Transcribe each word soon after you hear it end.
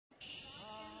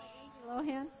Show of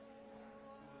hands.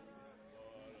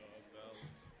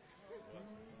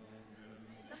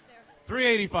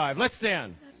 $385. Let's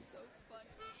stand.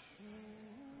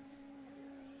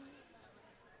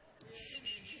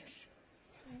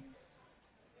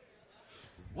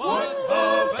 What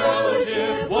a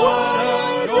fellowship, what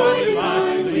a joy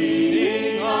divine,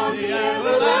 leaning on the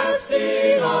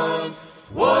everlasting arms.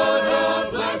 What a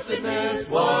blessedness,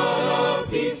 what a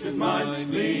peace is mine,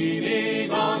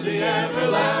 leaning on the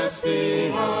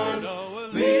everlasting arms.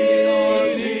 Lean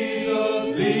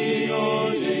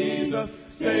on Jesus,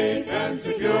 safe and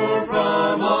secure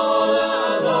from all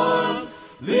alarms.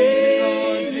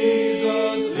 Leaning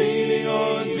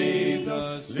on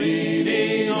Jesus,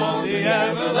 leaning on the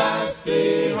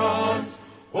everlasting arms.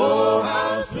 Oh,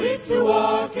 how sweet to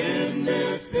walk in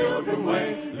this pilgrim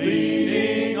way,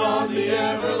 leaning on the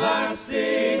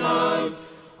everlasting arms.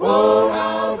 Oh,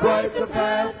 how bright the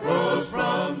path grows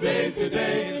from day to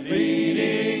day,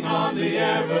 leaning on the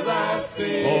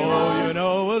everlasting arms. Oh, you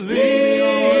know,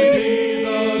 leaning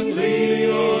on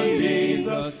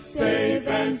Jesus, safe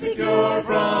and secure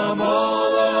from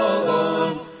all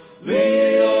alarms.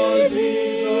 Leaning on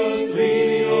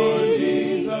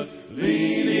Jesus,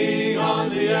 leaning on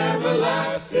the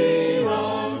everlasting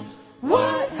arms.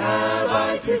 What have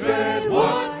I to dread?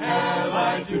 What have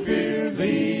I to fear?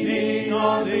 Leaning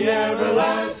on the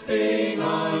everlasting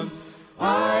arms.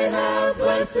 I have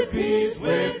blessed peace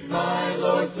with my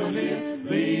Lord so near,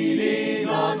 leaning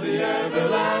on the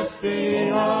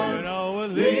everlasting arms.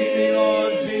 Leaning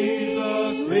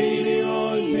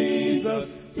on Jesus,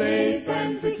 safe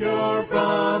and secure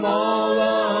from all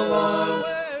alarms.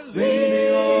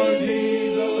 Leaning on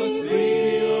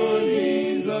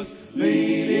Jesus,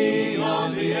 leaning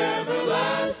on the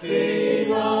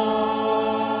everlasting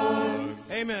arms.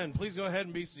 Amen. Please go ahead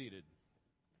and be seated.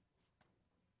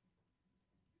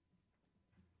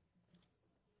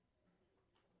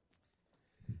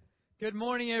 Good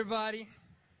morning, everybody.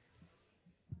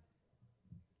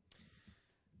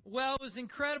 Well, it was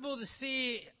incredible to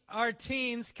see our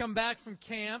teens come back from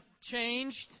camp,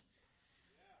 changed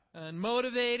and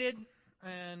motivated,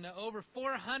 and over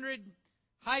 400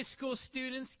 high school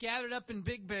students gathered up in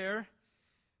Big Bear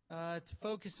to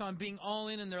focus on being all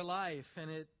in their life.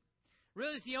 And it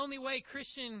really is the only way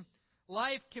Christian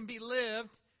life can be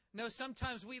lived. You know,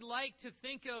 sometimes we like to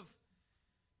think of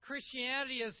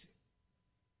Christianity as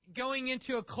going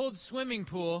into a cold swimming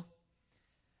pool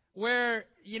where,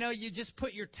 you know, you just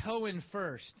put your toe in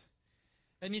first.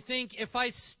 And you think, if I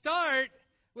start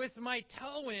with my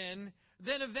toe in,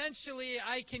 then eventually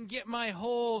I can get my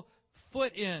whole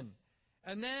foot in.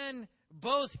 And then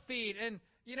both feet. And,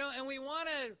 you know, and we want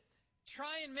to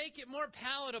try and make it more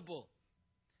palatable.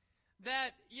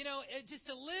 That, you know, just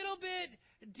a little bit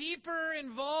deeper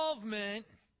involvement,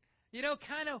 you know,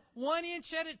 kind of 1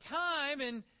 inch at a time,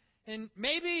 and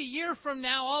maybe a year from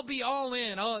now I'll be all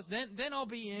in. Then I'll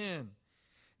be in.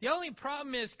 The only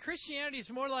problem is Christianity is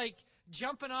more like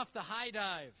jumping off the high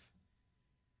dive.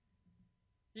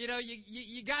 You know,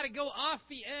 you got to go off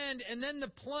the end and then the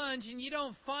plunge, and you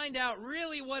don't find out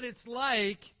really what it's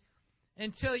like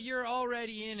until you're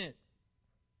already in it.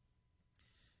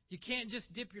 You can't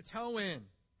just dip your toe in.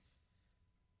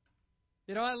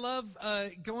 You know, I love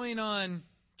going on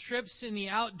trips in the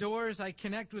outdoors. I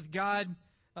connect with God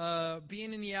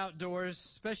being in the outdoors,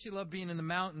 especially love being in the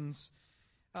mountains.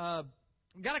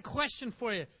 Got a question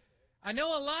for you. I know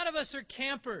a lot of us are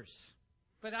campers,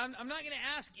 but I'm not going to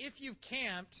ask if you've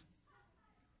camped.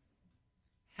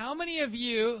 How many of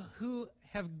you who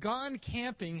have gone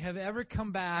camping have ever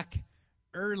come back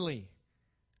early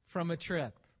from a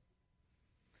trip?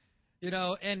 You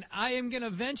know, and I am going to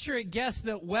venture a guess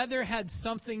that weather had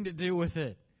something to do with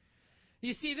it.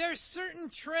 You see, there's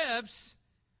certain trips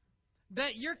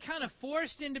that you're kind of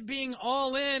forced into being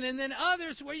all in, and then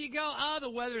others where you go,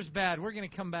 the weather's bad, we're going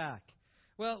to come back.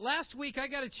 Well, last week I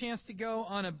got a chance to go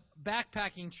on a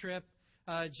backpacking trip.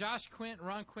 Josh Quint and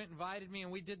Ron Quint invited me,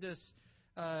 and we did this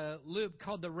loop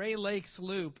called the Ray Lakes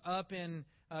Loop up in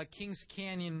Kings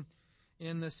Canyon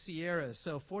in the Sierras.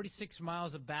 So 46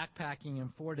 miles of backpacking in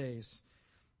 4 days.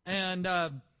 And,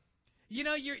 you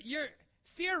know, you're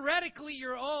theoretically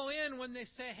you're all in when they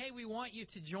say, hey, we want you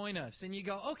to join us. And you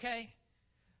go, okay.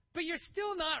 But you're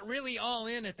still not really all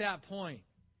in at that point.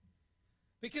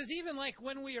 Because even like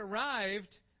when we arrived,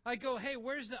 I go, hey,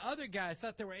 where's the other guy? I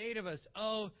thought there were 8 of us.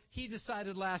 Oh, he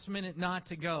decided last minute not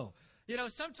to go. You know,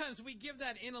 sometimes we give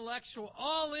that intellectual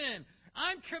all in.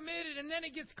 I'm committed, and then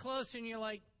it gets closer, and you're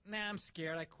like, nah, I'm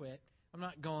scared. I quit. I'm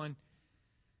not going.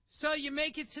 So you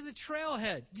make it to the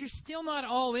trailhead. You're still not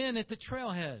all in at the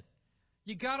trailhead.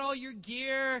 You got all your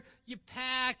gear, you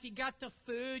packed, you got the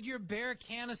food, your bear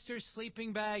canister,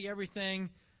 sleeping bag, everything.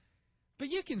 But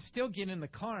you can still get in the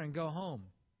car and go home.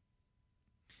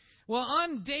 Well,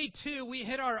 on day 2, we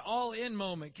hit our all-in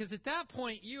moment, because at that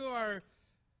point you are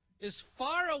as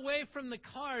far away from the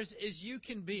cars as you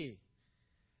can be.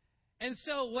 And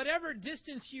so whatever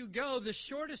distance you go, the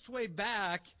shortest way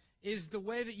back is the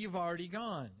way that you've already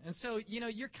gone. And so,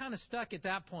 you're kind of stuck at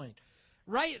that point.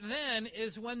 Right then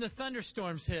is when the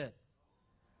thunderstorms hit.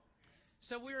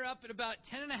 So we were up at about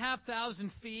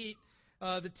 10,500 feet.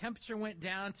 The temperature went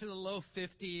down to the low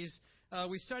 50s.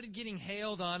 We started getting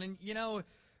hailed on. And,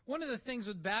 one of the things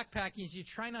with backpacking is you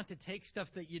try not to take stuff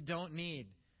that you don't need.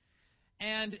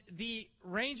 And the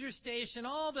ranger station,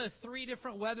 all the 3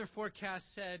 different weather forecasts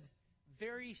said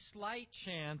very slight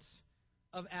chance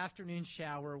of afternoon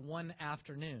shower one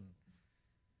afternoon.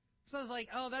 So I was like,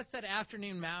 oh, that's that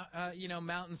afternoon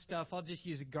mountain stuff. I'll just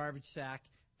use a garbage sack.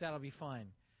 That'll be fine.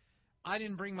 I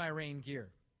didn't bring my rain gear.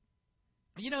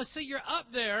 So you're up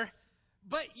there,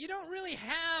 but you don't really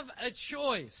have a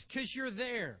choice because you're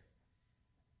there.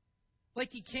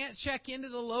 Like, you can't check into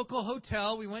the local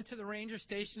hotel. We went to the ranger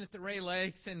station at the Ray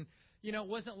Lakes, and, it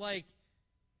wasn't like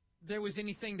there was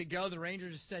anything to go. The ranger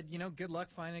just said, good luck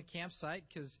finding a campsite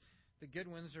because the good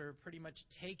ones are pretty much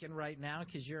taken right now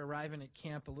because you're arriving at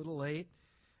camp a little late.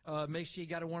 Make sure you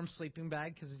got a warm sleeping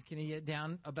bag because it's going to get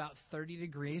down about 30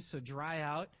 degrees, so dry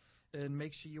out and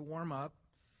make sure you warm up.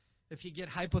 If you get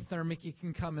hypothermic, you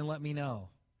can come and let me know.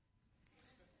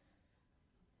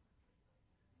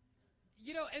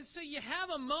 And so you have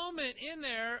a moment in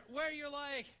there where you're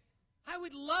like, I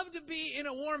would love to be in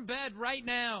a warm bed right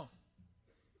now.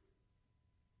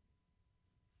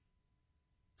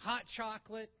 Hot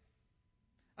chocolate.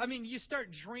 I mean, you start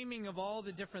dreaming of all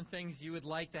the different things you would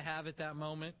like to have at that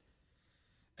moment.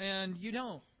 And you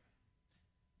don't.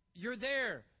 You're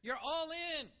there. You're all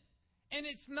in. And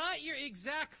it's not your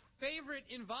exact favorite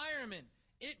environment.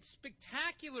 It's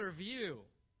spectacular view.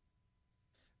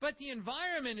 But the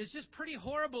environment is just pretty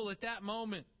horrible at that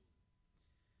moment.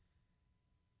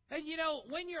 And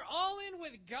when you're all in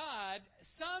with God,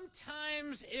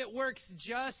 sometimes it works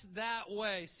just that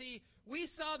way. See, we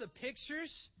saw the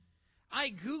pictures. I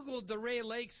Googled the Ray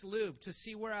Lakes Loop to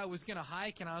see where I was going to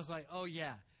hike, and I was like, oh,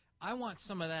 yeah, I want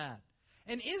some of that.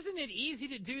 And isn't it easy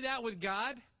to do that with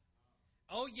God?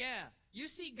 Oh, yeah. You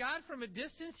see God from a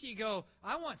distance, you go,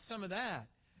 I want some of that.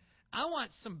 I want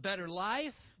some better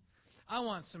life. I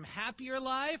want some happier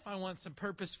life. I want some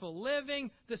purposeful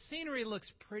living. The scenery looks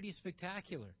pretty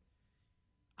spectacular.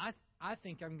 I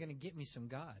think I'm going to get me some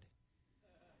God.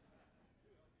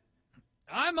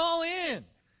 I'm all in.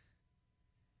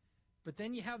 But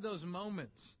then you have those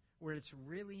moments where it's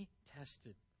really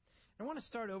tested. I want to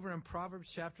start over in Proverbs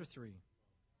chapter 3.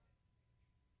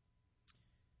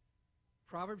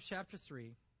 Proverbs chapter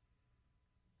 3,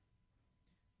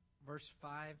 verse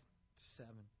 5 to 7.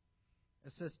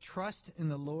 It says, trust in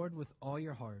the Lord with all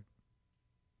your heart,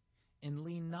 and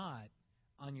lean not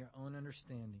on your own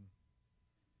understanding.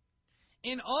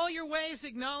 In all your ways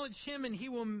acknowledge Him, and He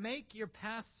will make your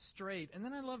path straight. And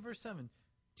then I love verse 7.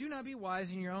 Do not be wise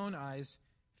in your own eyes.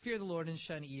 Fear the Lord and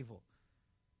shun evil.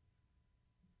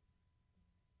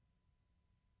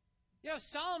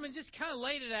 Solomon just kind of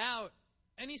laid it out.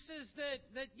 And he says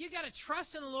that you got to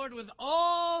trust in the Lord with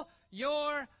all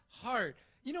your heart.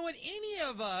 You know what? Any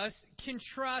of us can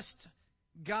trust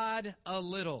God a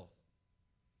little.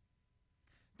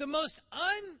 The most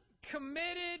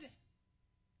uncommitted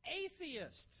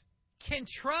atheist can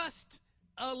trust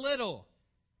a little.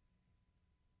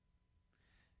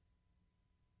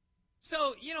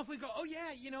 So, if we go, oh,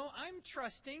 yeah, I'm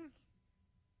trusting.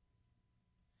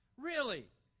 Really?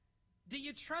 Do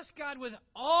you trust God with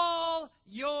all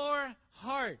your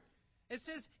heart? It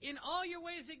says, in all your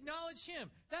ways acknowledge Him.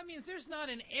 That means there's not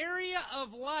an area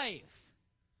of life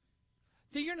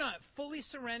that you're not fully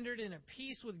surrendered and at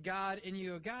peace with God, and you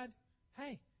go, God,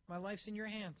 hey, my life's in your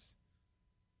hands.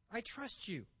 I trust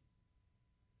you.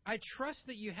 I trust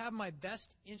that you have my best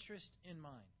interest in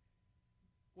mind.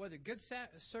 Whether good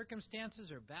circumstances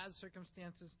or bad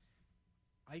circumstances,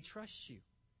 I trust you.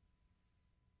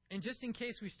 And just in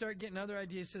case we start getting other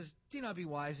ideas, it says, do not be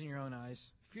wise in your own eyes.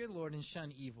 Fear the Lord and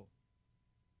shun evil.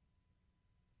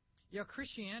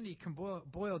 Christianity can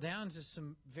boil down to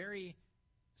some very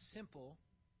simple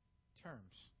terms.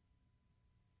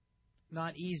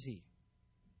 Not easy,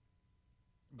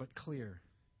 but clear.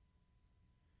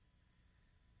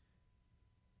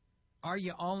 Are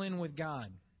you all in with God?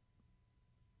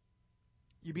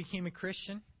 You became a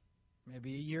Christian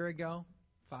maybe a year ago,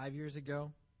 5 years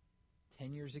ago,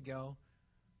 10 years ago,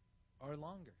 or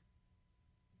longer.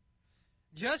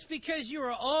 Just because you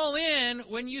were all in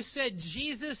when you said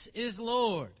Jesus is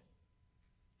Lord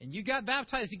and you got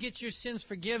baptized to get your sins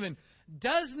forgiven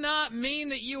does not mean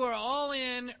that you are all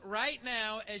in right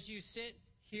now as you sit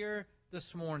here this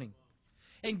morning.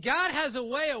 And God has a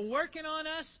way of working on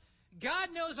us. God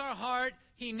knows our heart.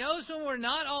 He knows when we're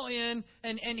not all in,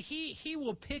 and He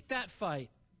will pick that fight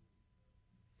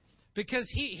because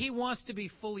He wants to be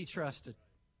fully trusted.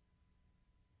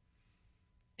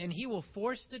 And He will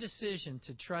force the decision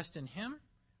to trust in Him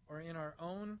or in our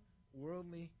own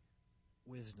worldly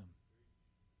wisdom.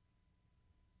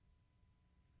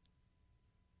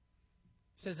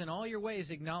 It says, in all your ways,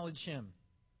 acknowledge Him.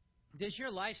 Does your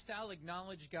lifestyle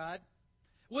acknowledge God?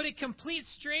 Would a complete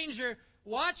stranger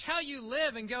watch how you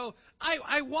live and go,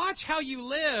 I watch how you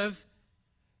live.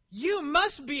 You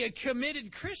must be a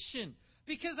committed Christian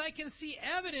because I can see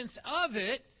evidence of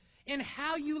it in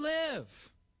how you live.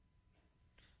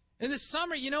 In the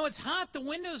summer, it's hot. The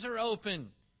windows are open.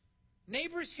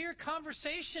 Neighbors hear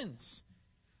conversations.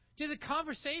 Do the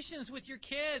conversations with your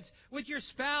kids, with your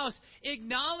spouse,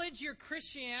 acknowledge your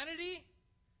Christianity?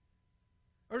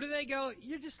 Or do they go,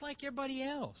 you're just like everybody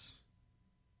else?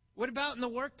 What about in the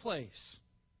workplace?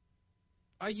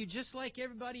 Are you just like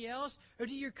everybody else? Or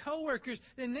do your coworkers,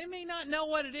 and they may not know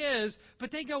what it is,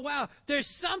 but they go, wow, there's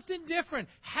something different.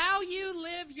 How you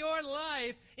live your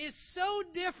life is so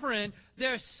different.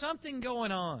 There's something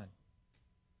going on.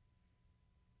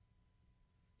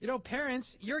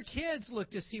 Parents, your kids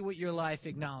look to see what your life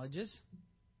acknowledges.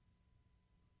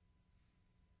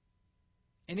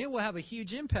 And it will have a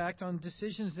huge impact on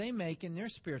decisions they make in their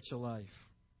spiritual life.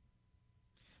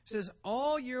 It says,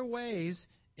 all your ways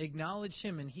acknowledge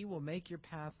Him, and He will make your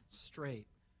path straight.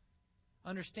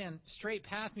 Understand, straight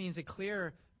path means a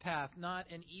clear path, not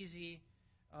an easy,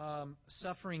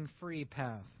 suffering-free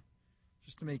path.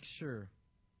 Just to make sure.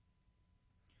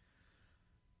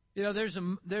 There's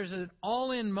an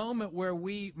all-in moment where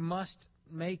we must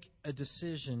make a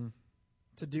decision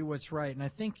to do what's right. And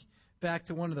I think back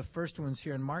to one of the first ones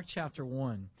here in Mark chapter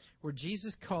 1, where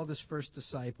Jesus called His first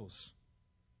disciples.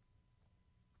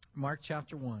 Mark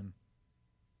chapter 1.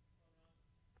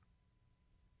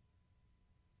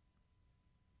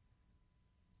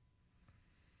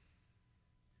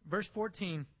 Verse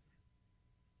 14.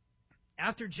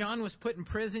 After John was put in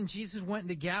prison, Jesus went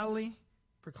into Galilee,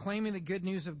 proclaiming the good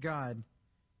news of God.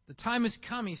 The time has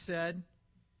come, He said.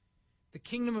 The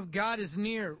kingdom of God is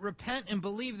near. Repent and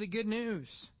believe the good news.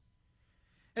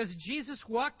 As Jesus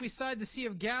walked beside the Sea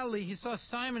of Galilee, He saw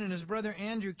Simon and his brother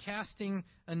Andrew casting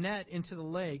a net into the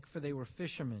lake, for they were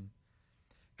fishermen.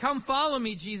 Come follow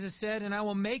me, Jesus said, and I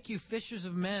will make you fishers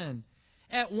of men.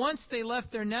 At once they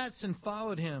left their nets and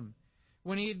followed Him.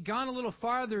 When He had gone a little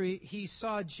farther, he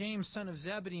saw James, son of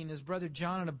Zebedee, and his brother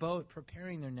John in a boat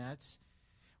preparing their nets.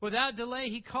 Without delay,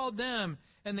 He called them,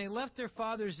 and they left their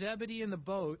father Zebedee in the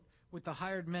boat with the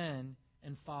hired men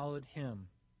and followed Him.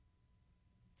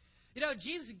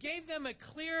 Jesus gave them a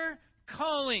clear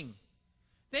calling.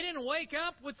 They didn't wake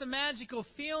up with the magical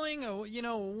feeling,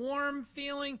 a warm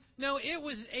feeling. No, it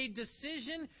was a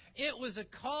decision. It was a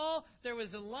call. There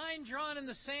was a line drawn in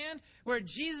the sand where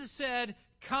Jesus said,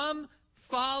 come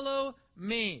follow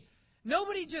me.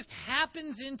 Nobody just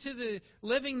happens into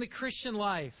living the Christian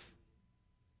life.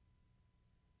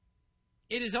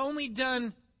 It is only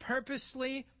done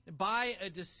purposely by a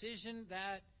decision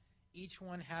that each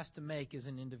one has to make as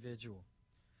an individual.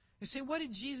 You say, what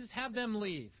did Jesus have them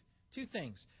leave? Two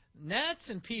things, nets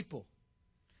and people.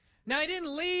 Now, He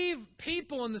didn't leave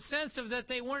people in the sense of that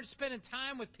they weren't spending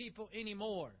time with people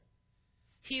anymore.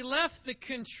 He left the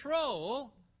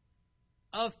control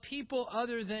of people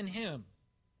other than Him.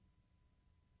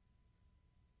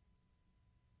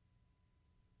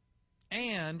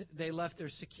 And they left their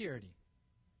security.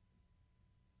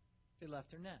 They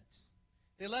left their nets.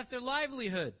 They left their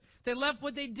livelihood. They left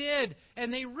what they did,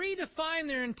 and they redefined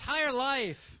their entire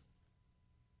life.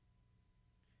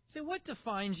 So what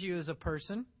defines you as a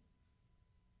person?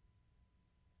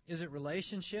 Is it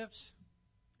relationships?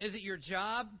 Is it your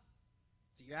job?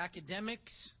 Is it your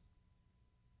academics?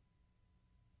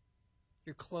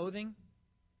 Your clothing?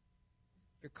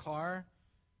 Your car?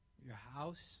 Your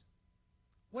house?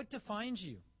 What defines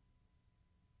you?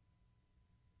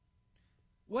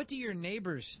 What do your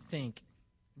neighbors think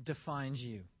defines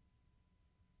you?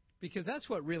 Because that's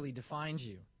what really defines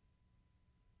you.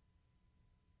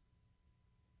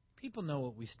 People know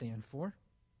what we stand for.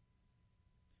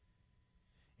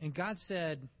 And God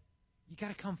said, you got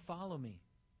to come follow me.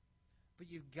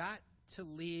 But you've got to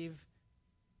leave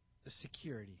the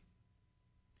security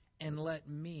and let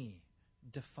me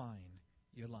define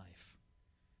your life.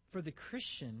 For the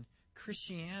Christian,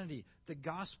 Christianity, the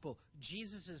gospel,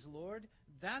 Jesus is Lord,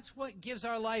 that's what gives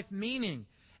our life meaning.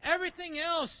 Everything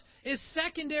else is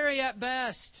secondary at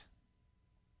best.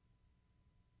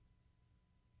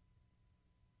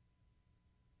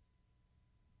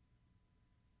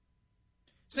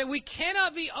 So we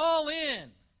cannot be all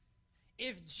in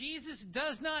if Jesus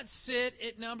does not sit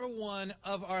at number one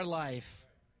of our life.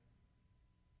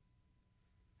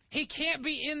 He can't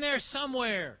be in there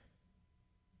somewhere.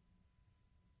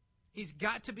 He's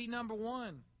got to be number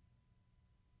one.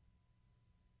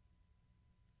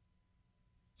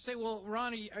 Say, well,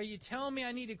 Ron, are you telling me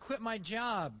I need to quit my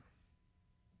job?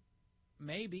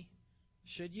 Maybe.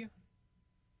 Should you?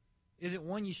 Is it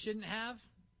one you shouldn't have?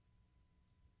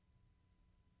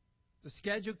 The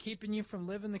schedule keeping you from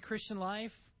living the Christian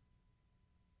life?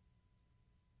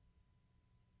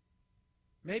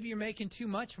 Maybe you're making too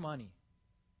much money.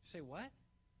 You say, what?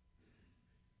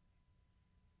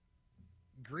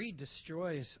 Greed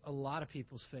destroys a lot of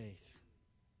people's faith.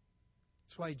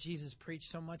 That's why Jesus preached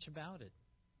so much about it.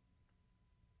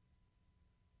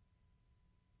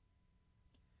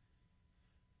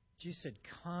 Jesus said,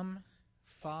 come,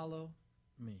 follow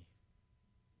me.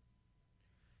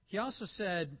 He also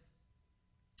said,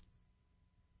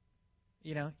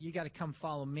 you got to come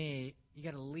follow me. You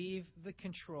got to leave the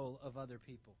control of other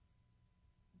people.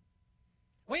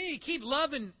 We need to keep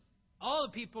loving all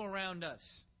the people around us.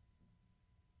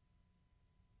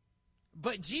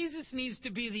 But Jesus needs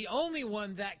to be the only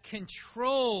one that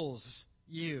controls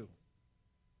you.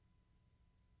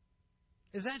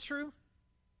 Is that true?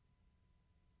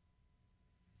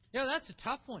 That's a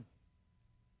tough one.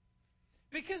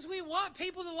 Because we want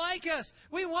people to like us.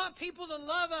 We want people to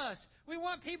love us. We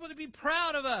want people to be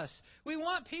proud of us. We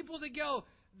want people to go,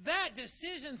 that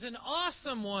decision's an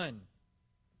awesome one.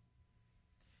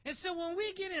 And so when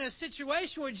we get in a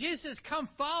situation where Jesus says, come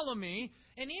follow me,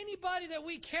 and anybody that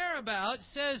we care about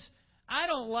says, I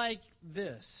don't like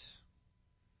this.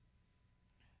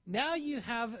 Now you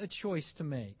have a choice to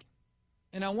make.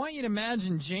 And I want you to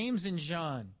imagine James and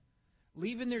John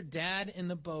leaving their dad in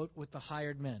the boat with the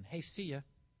hired men. Hey, see ya.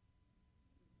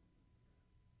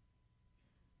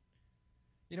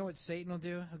 You know what Satan will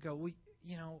do? He'll go,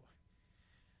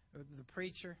 the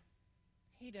preacher,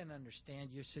 he doesn't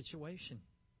understand your situation.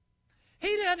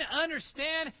 He doesn't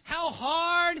understand how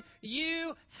hard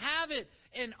you have it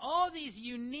in all these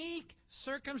unique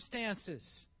circumstances.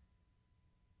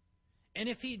 And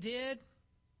if he did,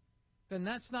 then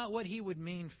that's not what he would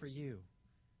mean for you.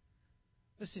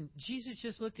 Listen, Jesus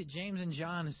just looked at James and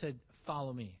John and said,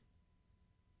 follow me.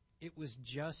 It was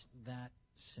just that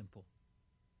simple.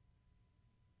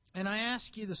 And I ask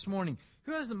you this morning,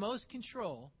 who has the most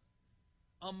control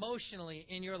emotionally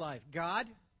in your life? God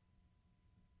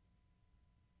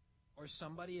or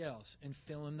somebody else? And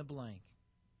fill in the blank.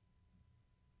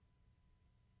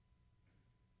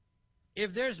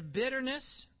 If there's bitterness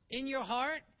in your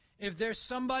heart, if there's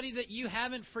somebody that you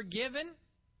haven't forgiven,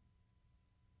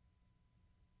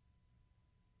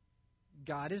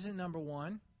 God isn't number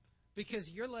one, because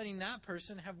you're letting that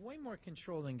person have way more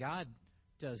control than God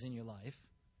does in your life.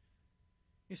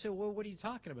 You say, well, what are you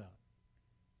talking about?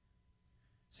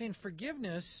 Saying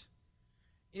forgiveness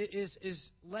is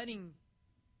letting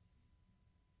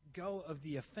go of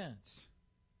the offense.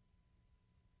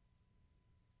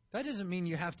 That doesn't mean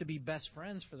you have to be best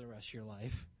friends for the rest of your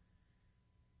life.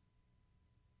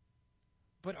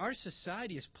 But our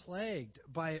society is plagued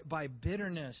by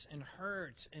bitterness and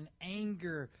hurts and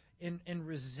anger and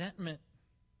resentment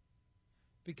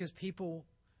because people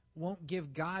won't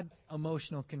give God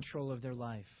emotional control of their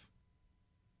life.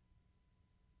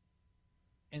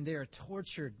 And they are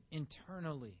tortured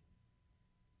internally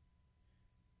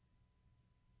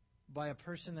by a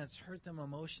person that's hurt them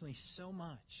emotionally so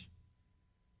much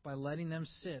by letting them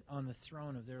sit on the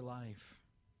throne of their life.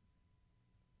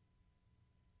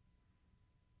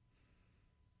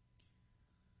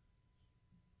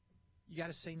 You got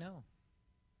to say no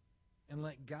and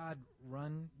let God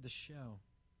run the show.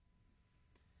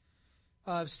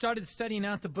 I've started studying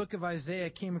out the book of Isaiah. I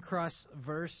came across a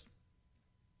verse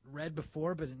read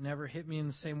before, but it never hit me in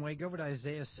the same way. Go over to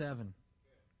Isaiah 7.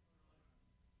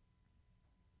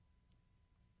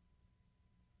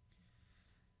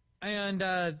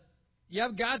 And you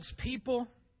have God's people,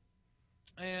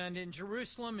 and in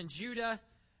Jerusalem and Judah,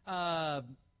 bad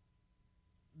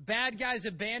guys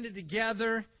have banded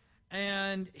together.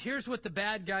 And here's what the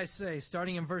bad guys say,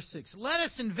 starting in verse 6. Let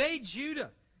us invade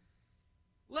Judah.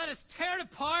 Let us tear it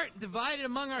apart and divide it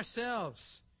among ourselves,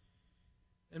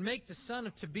 and make the son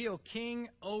of Tabeel king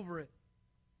over it.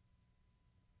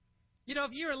 You know,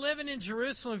 if you were living in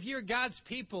Jerusalem, if you were God's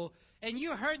people, and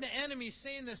you heard the enemy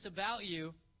saying this about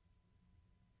you,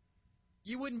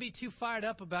 you wouldn't be too fired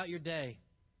up about your day.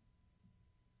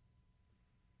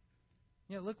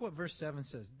 Yeah, look what verse 7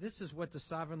 says. This is what the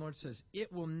sovereign Lord says.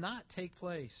 It will not take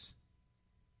place.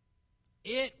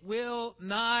 It will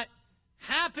not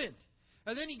happen.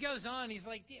 And then he goes on. He's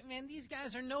like, man, these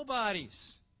guys are nobodies.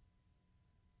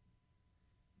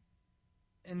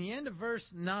 In the end of verse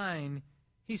 9,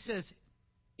 he says,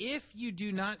 if you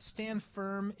do not stand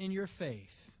firm in your faith,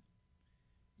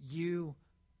 you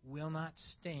will not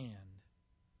stand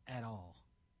at all.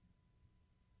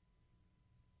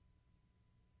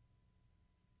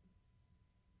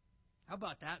 How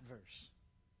about that verse?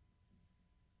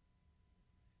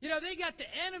 You know, they got the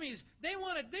enemies. They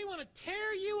want to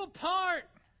tear you apart.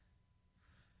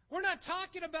 We're not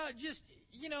talking about just,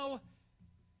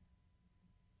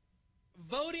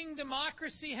 voting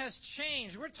democracy has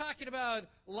changed. We're talking about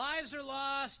lives are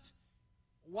lost,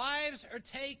 wives are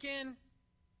taken.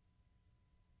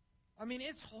 I mean,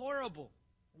 it's horrible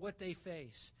what they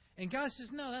face. And God says,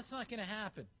 no, that's not going to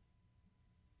happen.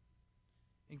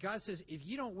 And God says, if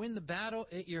you don't win the battle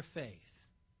at your faith,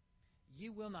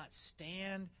 you will not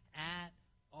stand at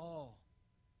all.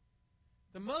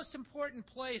 The most important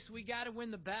place we got to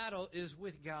win the battle is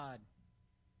with God.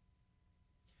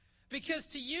 Because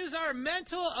to use our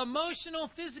mental, emotional,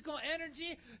 physical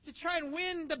energy to try and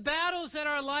win the battles that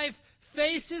our life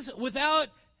faces without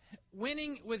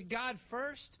winning with God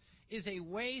first is a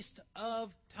waste of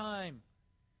time.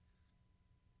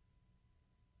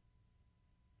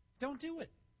 Don't do it.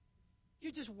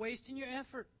 You're just wasting your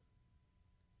effort.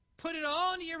 Put it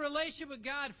all into your relationship with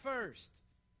God first.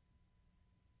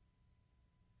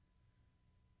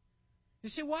 You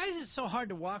say, why is it so hard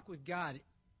to walk with God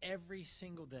every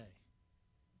single day?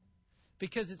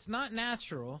 Because it's not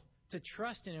natural to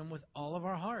trust in Him with all of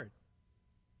our heart.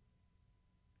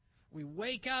 We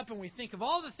wake up and we think of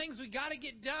all the things we got to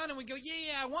get done, and we go,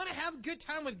 I want to have a good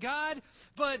time with God,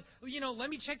 but, let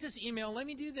me check this email, let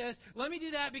me do this, let me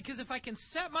do that, because if I can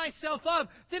set myself up,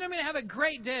 then I'm going to have a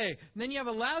great day. And then you have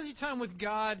a lousy time with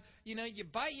God, you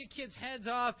bite your kids' heads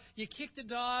off, you kick the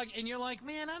dog, and you're like,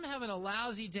 man, I'm having a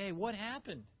lousy day. What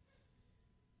happened?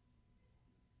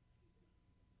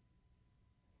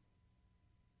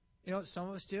 You know what some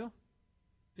of us do?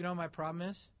 You know what my problem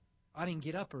is? I didn't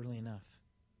get up early enough.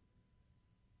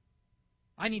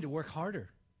 I need to work harder.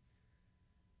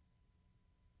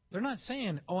 They're not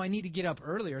saying, I need to get up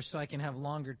earlier so I can have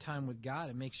longer time with God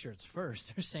and make sure it's first.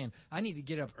 They're saying, I need to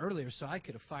get up earlier so I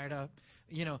could have fired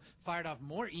off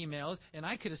more emails, and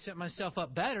I could have set myself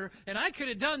up better, and I could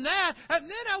have done that, and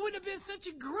then I wouldn't have been such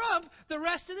a grump the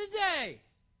rest of the day.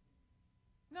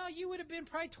 No, you would have been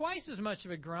probably twice as much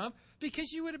of a grump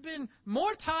because you would have been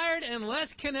more tired and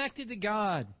less connected to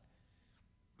God.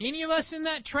 Any of us in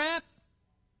that trap?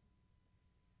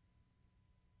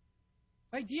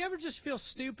 Like, do you ever just feel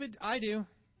stupid? I do.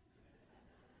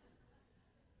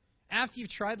 After you've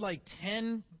tried like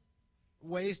 10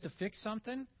 ways to fix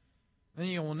something, then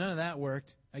you go, well, none of that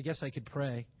worked. I guess I could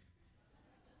pray.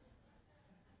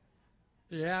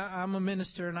 Yeah, I'm a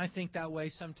minister, and I think that way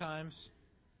sometimes.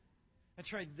 I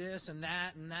tried this and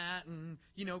that and that and,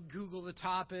 Google the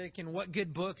topic and what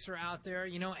good books are out there.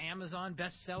 Amazon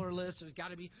bestseller list. There's got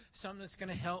to be something that's going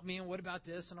to help me. And what about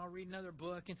this? And I'll read another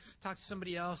book and talk to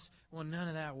somebody else. Well, none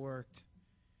of that worked.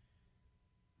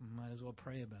 Might as well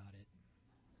pray about it.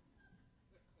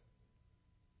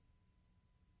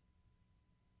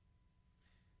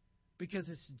 Because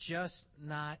it's just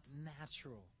not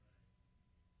natural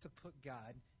to put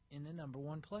God in the number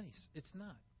one place. It's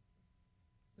not.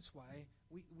 That's why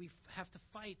we have to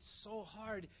fight so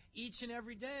hard each and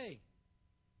every day.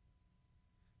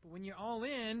 But when you're all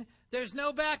in, there's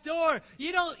no back door.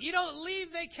 You don't leave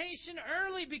vacation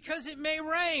early because it may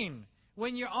rain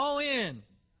when you're all in.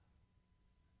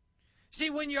 See,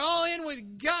 when you're all in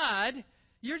with God,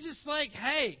 you're just like,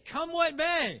 hey, come what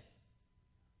may.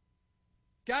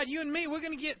 God, you and me, we're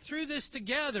going to get through this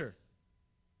together.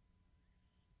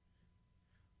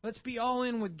 Let's be all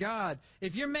in with God.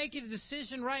 If you're making a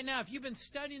decision right now, if you've been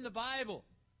studying the Bible,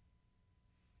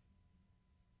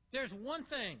 there's one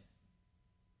thing,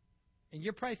 and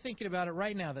you're probably thinking about it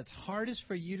right now, that's hardest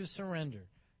for you to surrender,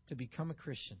 to become a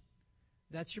Christian.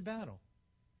 That's your battle.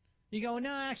 You go,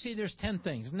 no, actually, there's 10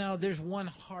 things. No, there's one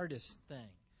hardest thing.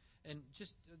 And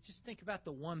just think about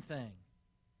the one thing.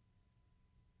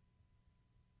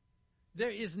 There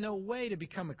is no way to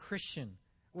become a Christian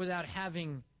without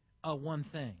having a one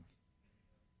thing.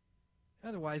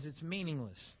 Otherwise, it's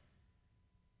meaningless.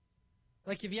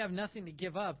 Like if you have nothing to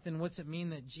give up, then what's it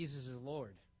mean that Jesus is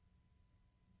Lord?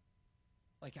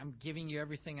 like I'm giving you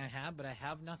everything I have, but I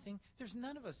have nothing. There's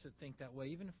none of us that think that way,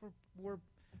 even if we're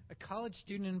a college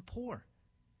student and poor.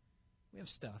 We have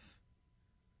stuff.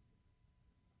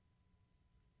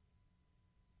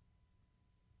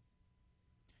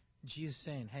 Jesus is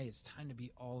saying, hey, it's time to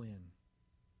be all in.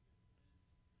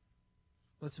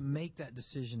 Let's make that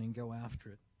decision and go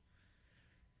after it.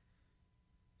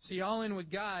 See, all in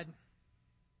with God,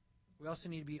 we also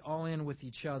need to be all in with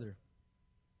each other.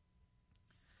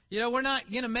 You know, we're not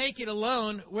going to make it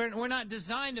alone. We're not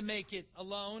designed to make it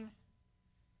alone.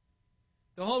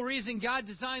 The whole reason God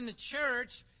designed the church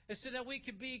is so that we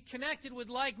could be connected with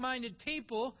like-minded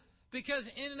people, because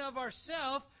in and of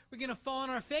ourselves, we're going to fall on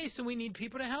our face and we need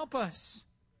people to help us.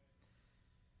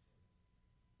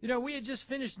 You know, we had just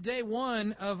finished day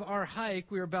one of our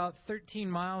hike. We were about 13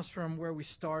 miles from where we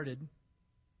started.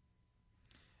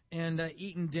 And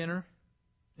eating dinner,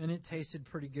 and it tasted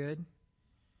pretty good.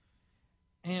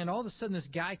 And all of a sudden, this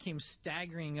guy came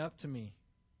staggering up to me.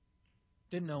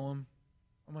 Didn't know him.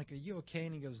 I'm like, are you okay?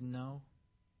 And he goes, no.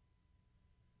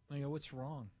 And I go, what's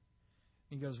wrong?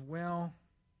 And he goes, well,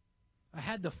 I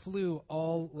had the flu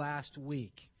all last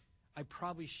week. I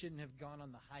probably shouldn't have gone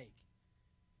on the hike.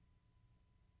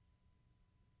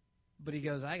 But he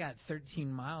goes, I got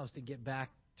 13 miles to get back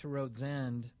to Road's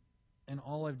End, and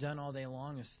all I've done all day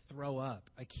long is throw up.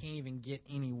 I can't even get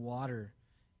any water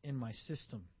in my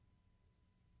system.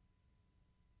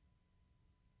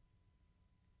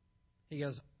 He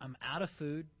goes, I'm out of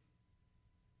food.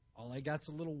 All I got's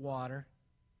a little water.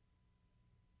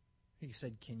 He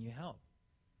said, can you help?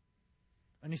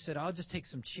 And he said, I'll just take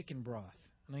some chicken broth.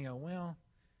 And I go, well,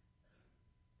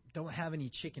 don't have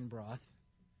any chicken broth.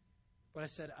 But I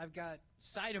said, I've got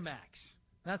Cytomax.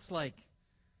 That's like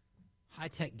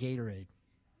high-tech Gatorade.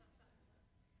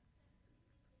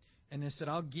 And I said,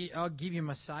 I'll give you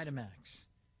my Cytomax.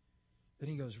 Then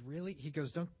he goes, really? He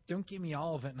goes, don't give me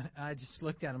all of it. And I just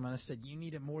looked at him and I said, you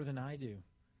need it more than I do.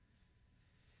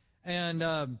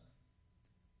 And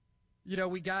you know,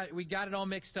 we got it all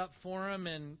mixed up for him,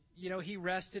 and you know, he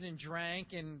rested and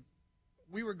drank, and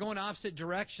we were going opposite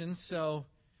directions, so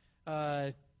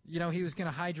you know, he was going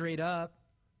to hydrate up,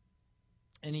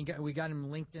 and we got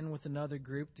him linked in with another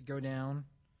group to go down.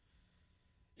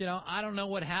 You know, I don't know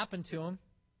what happened to him,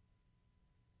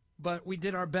 but we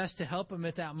did our best to help him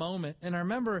at that moment. And I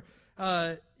remember,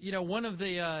 you know, one of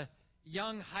the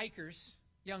young hikers,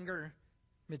 younger,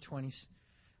 mid-20s,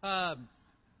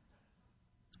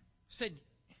 said,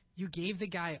 you gave the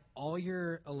guy all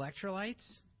your electrolytes?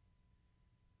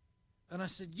 And I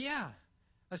said, yeah.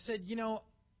 I said, you know,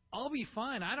 I'll be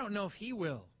fine. I don't know if he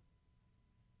will.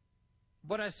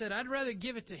 But I said, I'd rather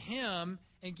give it to him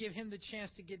and give him the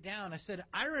chance to get down. I said,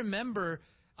 I remember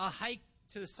a hike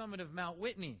to the summit of Mount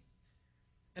Whitney.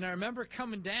 And I remember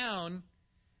coming down,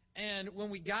 and when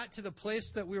we got to the place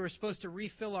that we were supposed to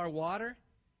refill our water,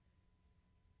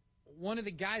 one of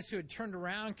the guys who had turned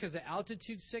around because of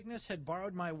altitude sickness had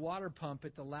borrowed my water pump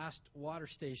at the last water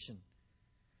station.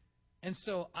 And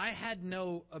so I had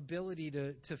no ability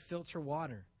to filter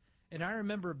water. And I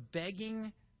remember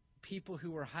begging people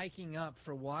who were hiking up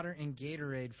for water and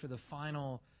Gatorade for the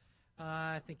final,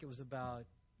 I think it was about,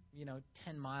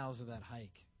 10 miles of that hike.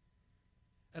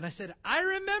 And I said, I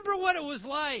remember what it was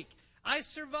like. I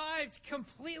survived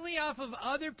completely off of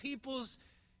other people's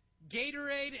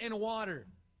Gatorade and water.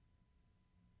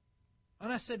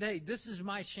 And I said, hey, this is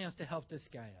my chance to help this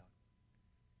guy out.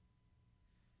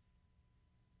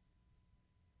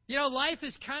 Life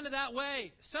is kind of that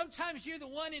way. Sometimes you're the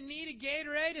one in need of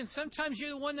Gatorade, and sometimes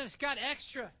you're the one that's got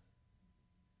extra.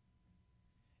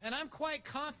 And I'm quite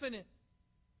confident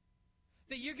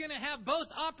that you're going to have both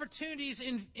opportunities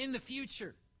in the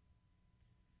future.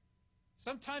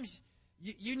 Sometimes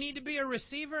you need to be a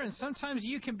receiver, and sometimes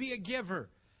you can be a giver.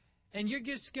 And you're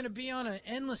just going to be on an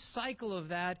endless cycle of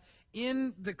that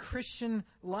in the Christian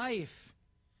life.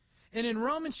 And in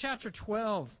Romans chapter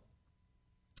 12,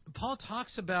 Paul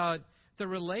talks about the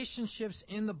relationships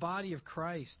in the body of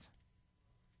Christ.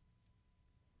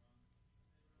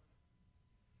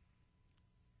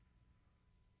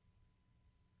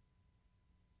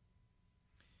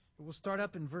 We'll start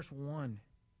up in verse 1.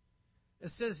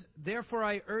 It says, therefore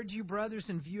I urge you, brothers,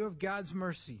 in view of God's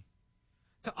mercy,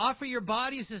 to offer your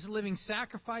bodies as living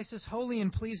sacrifices, holy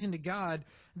and pleasing to God.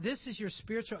 This is your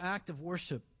spiritual act of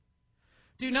worship.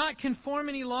 Do not conform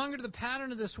any longer to the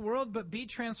pattern of this world, but be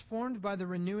transformed by the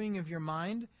renewing of your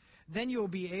mind. Then you will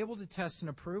be able to test and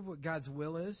approve what God's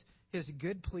will is, His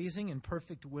good, pleasing, and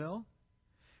perfect will.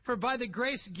 For by the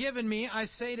grace given me, I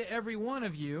say to every one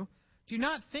of you, do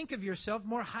not think of yourself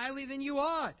more highly than you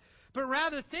ought, but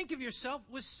rather think of yourself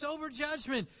with sober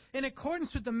judgment, in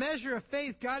accordance with the measure of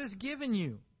faith God has given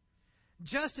you.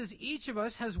 Just as each of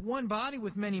us has one body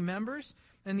with many members,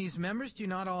 and these members do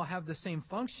not all have the same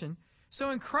function, so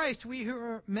in Christ we who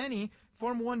are many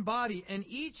form one body, and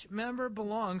each member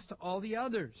belongs to all the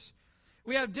others.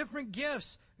 We have different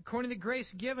gifts according to the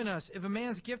grace given us. If a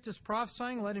man's gift is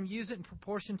prophesying, let him use it in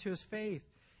proportion to his faith.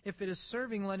 If it is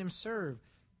serving, let him serve.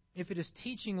 If it is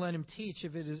teaching, let him teach.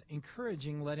 If it is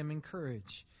encouraging, let him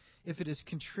encourage. If it is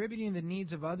contributing the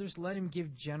needs of others, let him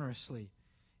give generously.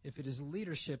 If it is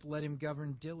leadership, let him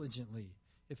govern diligently.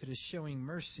 If it is showing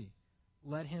mercy,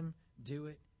 let him do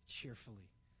it cheerfully.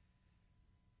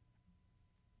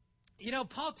 You know,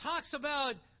 Paul talks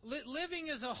about living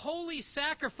as a holy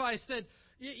sacrifice, that,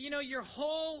 your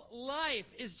whole life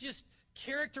is just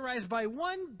characterized by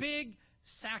one big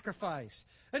sacrifice.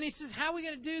 And he says, how are we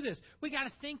going to do this? We got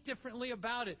to think differently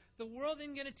about it. The world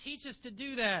isn't going to teach us to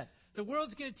do that. The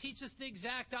world's going to teach us the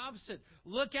exact opposite.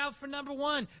 Look out for number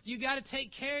one. You got to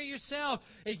take care of yourself.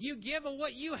 If you give of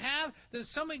what you have, then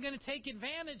somebody's going to take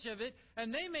advantage of it,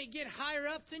 and they may get higher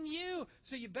up than you.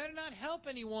 So you better not help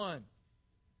anyone.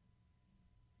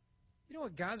 You know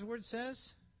what God's Word says?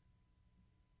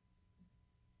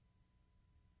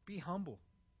 Be humble.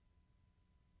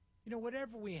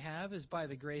 Whatever we have is by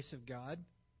the grace of God.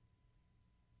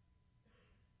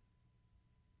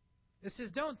 It says,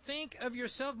 don't think of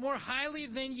yourself more highly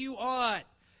than you ought.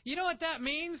 You know what that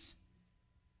means?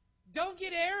 Don't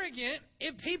get arrogant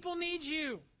if people need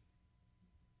you.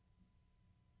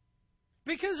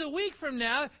 Because a week from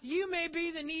now, you may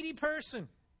be the needy person.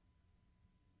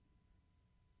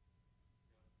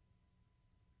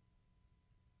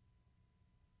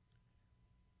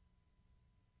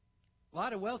 A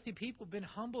lot of wealthy people have been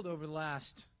humbled over the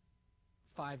last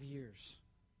 5 years.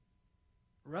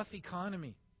 Rough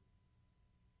economy.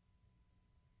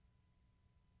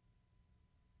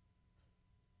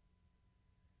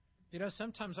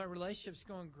 Sometimes our relationship's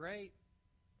going great,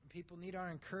 and people need our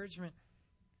encouragement.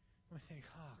 We think,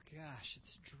 oh gosh,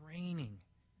 it's draining.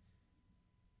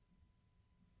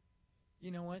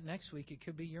 You know what? Next week it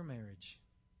could be your marriage.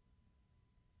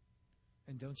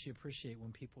 And don't you appreciate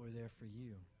when people are there for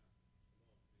you?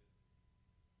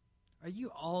 Are you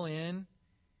all in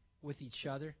with each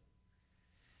other?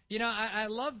 I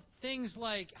love things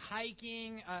like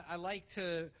hiking. I like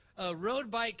to road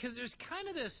bike, because there's kind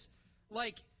of this,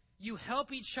 you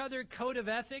help each other code of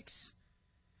ethics.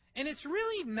 And it's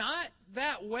really not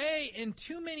that way in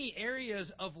too many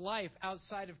areas of life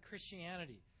outside of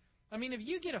Christianity. I mean, if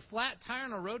you get a flat tire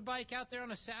on a road bike out there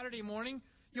on a Saturday morning,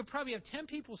 you'll probably have 10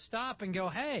 people stop and go,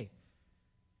 hey,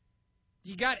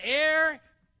 you got air?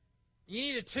 You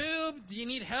need a tube? Do you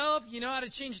need help? You know how to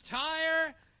change a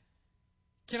tire?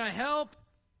 Can I help?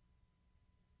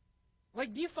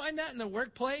 Do you find that in the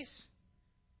workplace?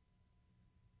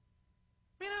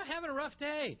 Man, I'm having a rough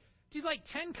day. Do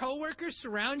 10 coworkers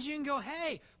surround you and go,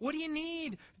 hey, what do you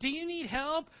need? Do you need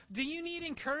help? Do you need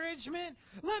encouragement?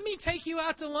 Let me take you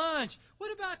out to lunch.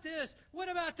 What about this? What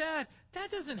about that?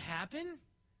 That doesn't happen.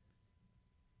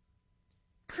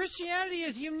 Christianity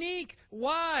is unique.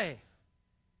 Why?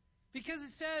 Because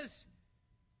it says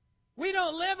we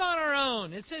don't live on our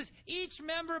own. It says each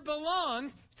member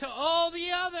belongs to all the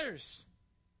others.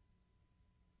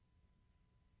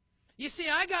 You see,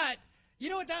 you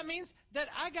know what that means? That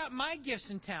I got my gifts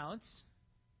and talents.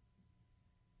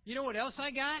 You know what else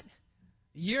I got?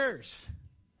 Yours.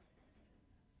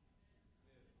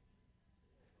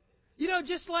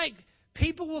 Just like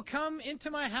people will come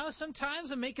into my house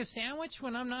sometimes and make a sandwich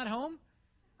when I'm not home,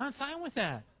 I'm fine with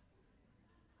that.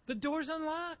 The door's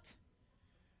unlocked.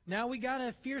 Now we got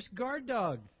a fierce guard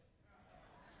dog.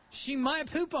 She might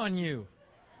poop on you.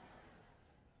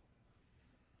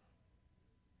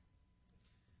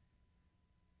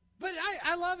 But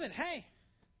I love it. Hey,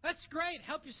 that's great.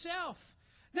 Help yourself.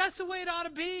 That's the way it ought to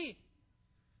be.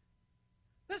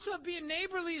 That's what being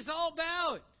neighborly is all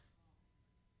about.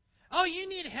 Oh, you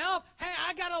need help? Hey,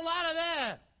 I got a lot of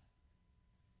that.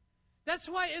 That's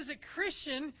why as a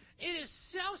Christian, it is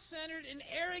self-centered and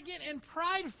arrogant and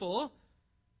prideful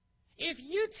if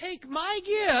you take my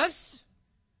gifts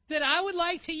that I would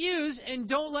like to use and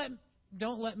don't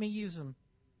let me use them.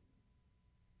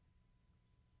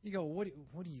 You go, what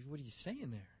are you saying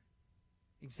there?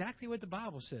 Exactly what the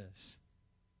Bible says.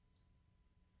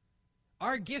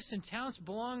 Our gifts and talents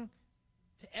belong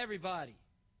to everybody.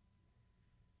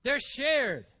 They're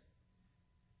shared.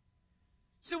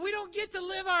 So we don't get to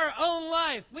live our own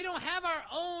life. We don't have our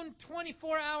own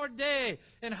 24-hour day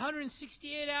and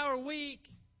 168-hour week.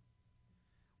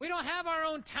 We don't have our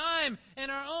own time and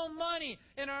our own money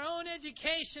and our own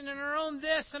education and our own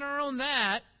this and our own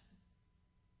that.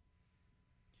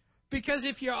 Because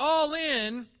if you're all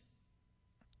in,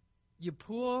 you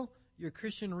pool your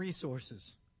Christian resources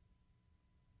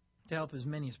to help as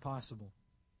many as possible.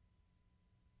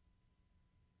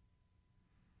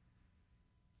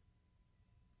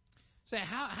 So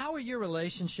how are your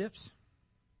relationships?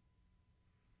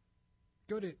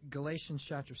 Go to Galatians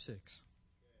chapter 6.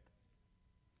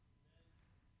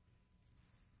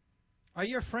 Are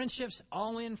your friendships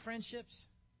all-in friendships?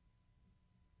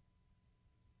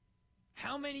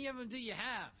 How many of them do you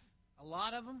have? A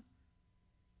lot of them?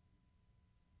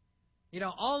 You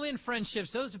know, all-in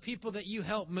friendships, those are people that you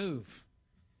help move.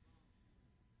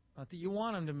 Not that you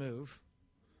want them to move,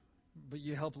 but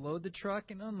you help load the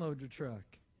truck and unload the truck.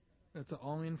 That's an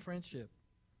all-in friendship.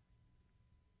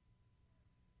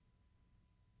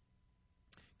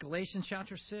 Galatians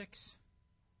chapter 6.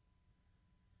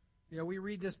 You know, we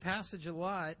read this passage a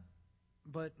lot,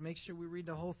 but make sure we read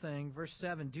the whole thing. Verse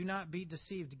 7, do not be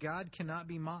deceived. God cannot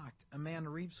be mocked. A man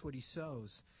reaps what he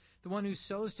sows. The one who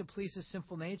sows to please his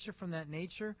sinful nature from that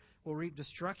nature will reap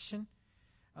destruction.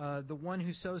 The one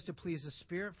who sows to please the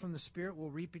Spirit from the Spirit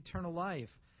will reap eternal life.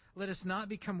 Let us not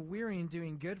become weary in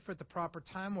doing good, for at the proper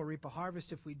time we'll reap a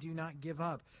harvest if we do not give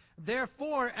up.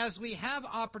 Therefore, as we have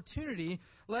opportunity,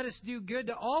 let us do good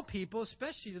to all people,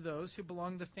 especially to those who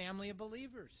belong to the family of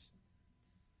believers.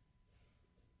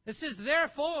 It says,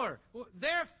 therefore.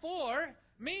 Therefore,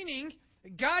 meaning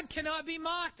God cannot be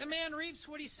mocked. A man reaps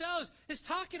what he sows. It's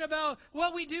talking about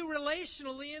what we do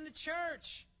relationally in the church.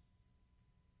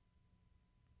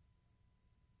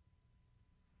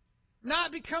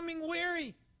 Not becoming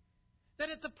weary.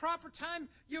 That at the proper time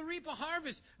you'll reap a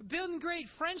harvest. Building great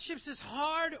friendships is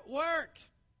hard work.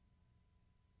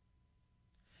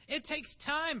 It takes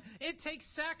time. It takes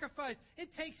sacrifice. It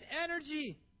takes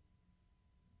energy.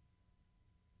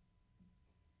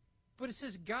 But it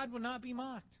says God will not be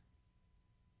mocked.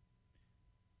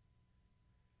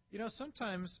 You know,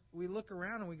 sometimes we look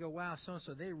around and we go, wow,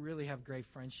 so-and-so, they really have great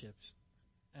friendships.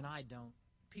 And I don't.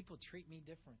 People treat me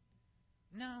different.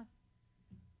 No.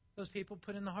 Those people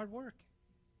put in the hard work.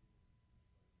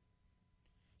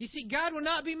 You see, God will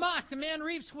not be mocked. A man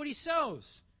reaps what he sows.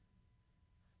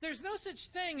 There's no such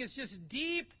thing as just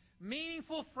deep,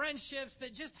 meaningful friendships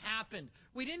that just happened.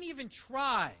 We didn't even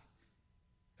try.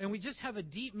 And we just have a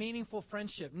deep, meaningful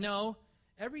friendship. No.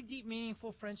 Every deep,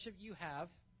 meaningful friendship you have,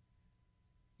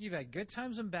 you've had good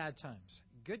times and bad times.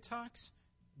 Good talks,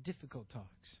 difficult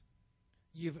talks.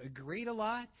 You've agreed a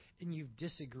lot and you've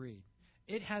disagreed.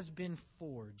 It has been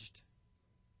forged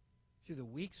through the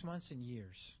weeks, months, and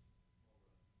years.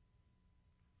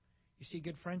 You see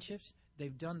good friendships?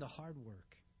 They've done the hard work.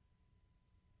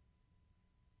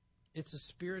 It's a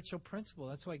spiritual principle.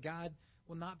 That's why God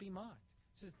will not be mocked.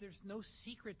 It says there's no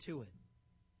secret to it.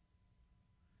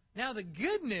 Now, the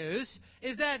good news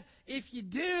is that if you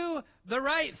do the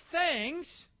right things,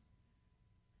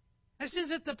 it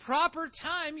says at the proper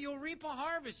time you'll reap a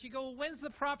harvest. You go, well, when's the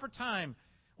proper time?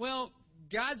 Well,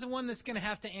 God's the one that's going to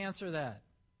have to answer that.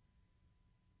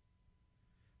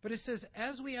 But it says,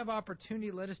 as we have opportunity,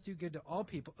 let us do good to all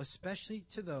people, especially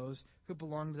to those who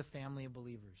belong to the family of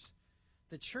believers.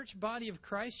 The church body of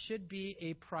Christ should be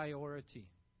a priority.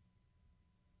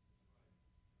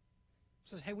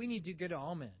 It says, hey, we need to do good to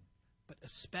all men, but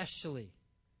especially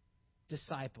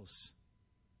disciples.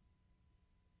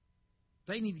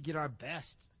 They need to get our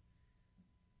best,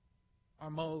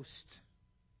 our most.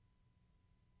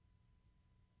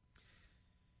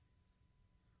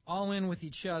 All in with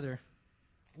each other.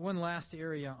 One last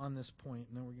area on this point,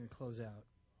 and then we're going to close out,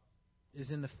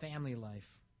 is in the family life.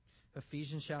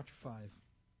 Ephesians chapter 5.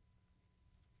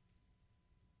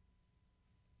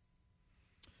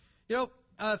 You know,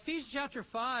 Ephesians chapter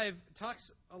 5 talks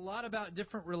a lot about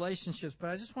different relationships, but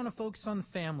I just want to focus on the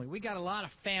family. We got a lot of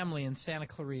family in Santa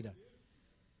Clarita.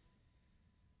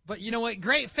 But you know what?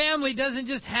 Great family doesn't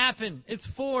just happen. It's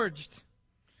forged.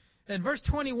 And verse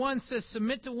 21 says,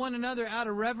 submit to one another out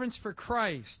of reverence for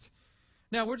Christ.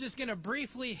 Now, we're just going to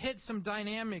briefly hit some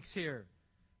dynamics here.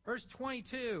 Verse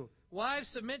 22, wives,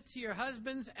 submit to your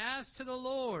husbands as to the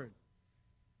Lord.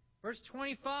 Verse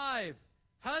 25,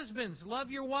 husbands,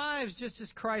 love your wives just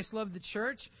as Christ loved the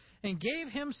church and gave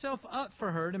himself up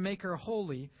for her to make her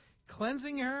holy,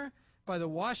 cleansing her by the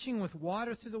washing with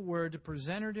water through the word to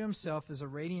present her to himself as a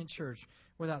radiant church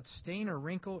without stain or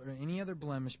wrinkle or any other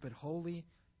blemish, but holy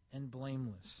and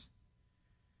blameless.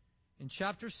 In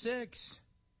chapter 6,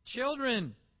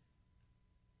 children,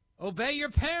 obey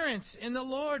your parents in the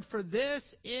Lord, for this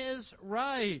is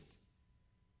right.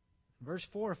 Verse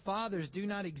 4, fathers, do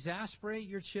not exasperate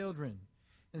your children.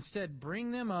 Instead,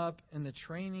 bring them up in the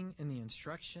training and the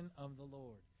instruction of the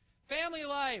Lord. Family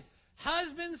life,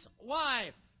 husbands,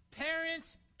 wife, parents,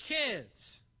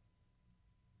 kids.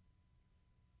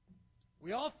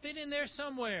 We all fit in there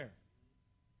somewhere.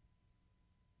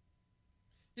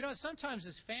 You know, sometimes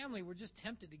as family, we're just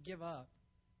tempted to give up.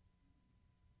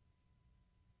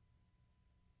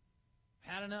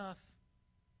 Had enough.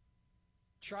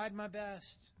 Tried my best.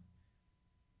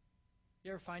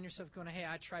 You ever find yourself going, hey,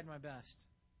 I tried my best?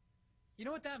 You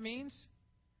know what that means?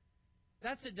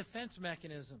 That's a defense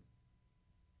mechanism.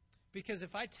 Because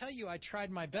if I tell you I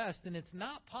tried my best, then it's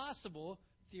not possible,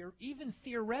 even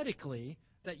theoretically,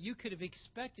 that you could have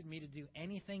expected me to do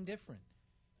anything different.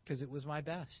 Because it was my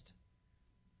best.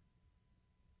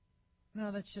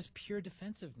 No, that's just pure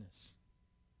defensiveness.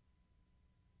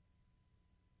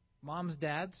 Moms,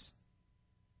 dads,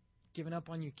 giving up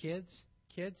on your kids,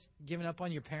 giving up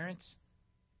on your parents.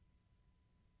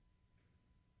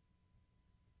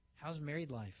 How's married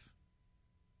life?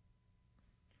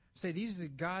 Say, these are the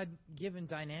God-given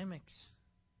dynamics.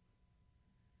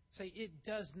 Say, it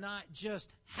does not just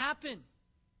happen.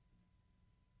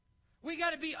 We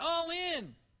got to be all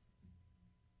in.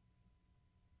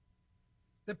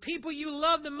 The people you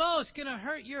love the most going to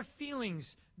hurt your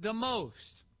feelings the most.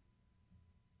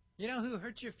 You know who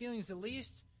hurts your feelings the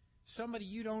least? Somebody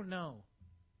you don't know.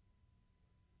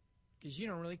 Because you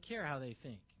don't really care how they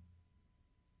think.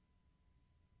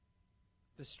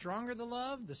 The stronger the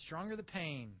love, the stronger the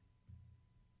pain.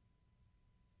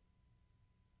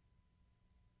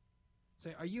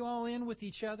 Say, are you all in with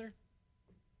each other?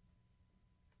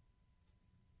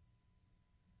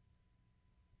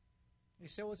 You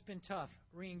say, well, it's been tough.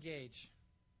 Re-engage.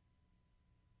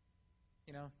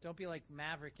 You know, don't be like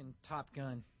Maverick in Top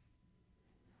Gun.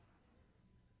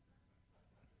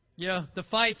 Yeah, the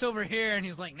fight's over here, and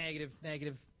he's like, negative.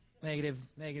 They're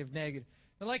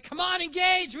like, come on,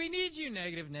 engage. We need you.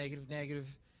 Negative.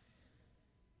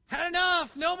 Had enough.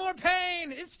 No more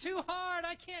pain. It's too hard.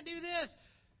 I can't do this.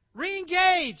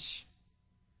 Re-engage.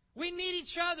 We need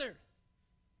each other.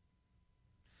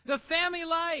 The family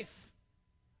life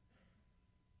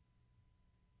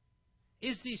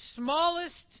is the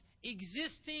smallest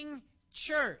existing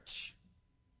church.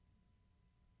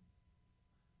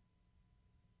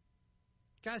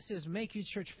 God says, make your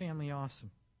church family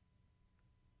awesome.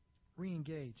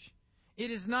 Re-engage. It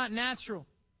is not natural.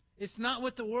 It's not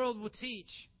what the world will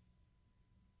teach.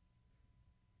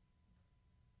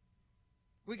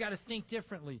 We got to think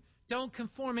differently. Don't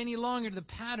conform any longer to the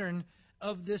pattern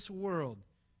of this world.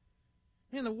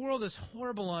 Man, the world is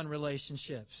horrible on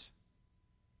relationships.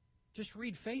 Just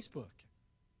read Facebook.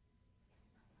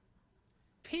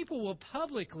 People will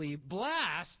publicly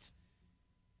blast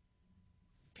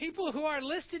people who are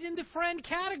listed in the friend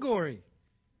category.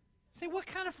 Say, what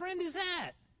kind of friend is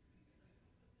that?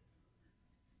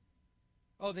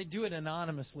 Oh, they do it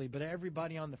anonymously, but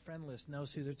everybody on the friend list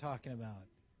knows who they're talking about.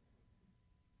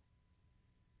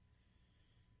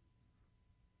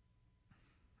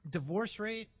 Divorce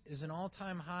rate is an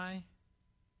all-time high.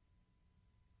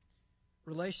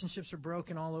 Relationships are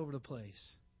broken all over the place.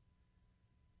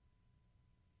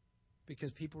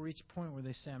 Because people reach a point where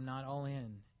they say, I'm not all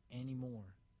in anymore.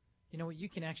 You know what? You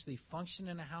can actually function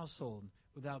in a household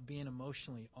without being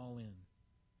emotionally all in.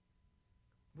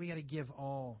 We got to give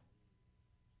all.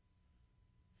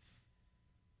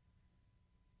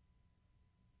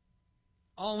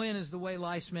 All in is the way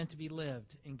life's meant to be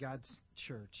lived in God's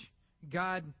church.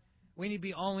 We need to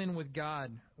be all in with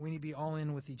God. We need to be all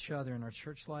in with each other in our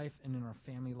church life and in our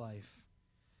family life.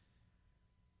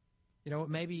 You know,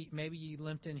 maybe you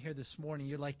limped in here this morning.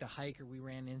 You're like the hiker we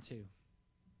ran into.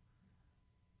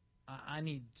 I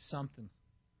need something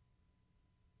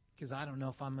because I don't know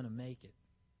if I'm going to make it.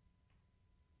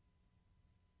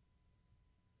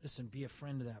 Listen, be a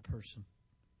friend to that person.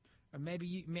 Or maybe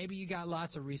you got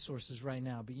lots of resources right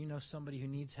now, but you know somebody who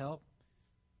needs help.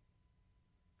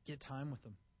 Get time with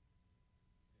them.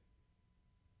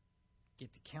 Get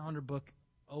the calendar book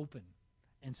open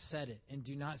and set it. And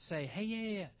do not say, hey,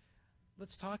 yeah,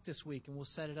 let's talk this week and we'll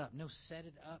set it up. No, set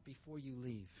it up before you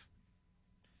leave.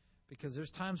 Because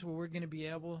there's times where we're going to be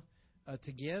able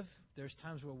to give. There's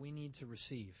times where we need to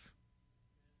receive.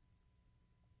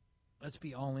 Let's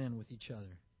be all in with each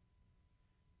other.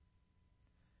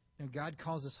 You know, God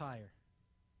calls us higher.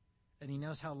 And He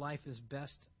knows how life is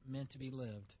best meant to be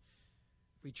lived.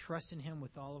 We trust in Him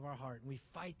with all of our heart. And we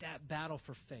fight that battle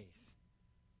for faith.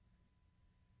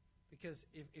 Because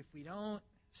if we don't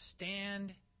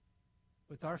stand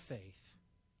with our faith,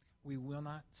 we will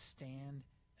not stand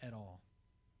at all.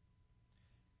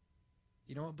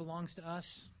 You know what belongs to us?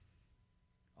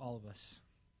 All of us.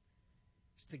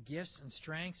 It's the gifts and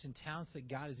strengths and talents that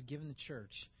God has given the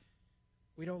church.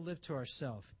 We don't live to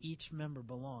ourselves. Each member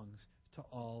belongs to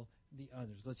all the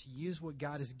others. Let's use what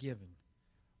God has given.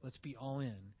 Let's be all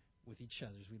in with each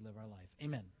other as we live our life.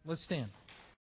 Amen. Let's stand.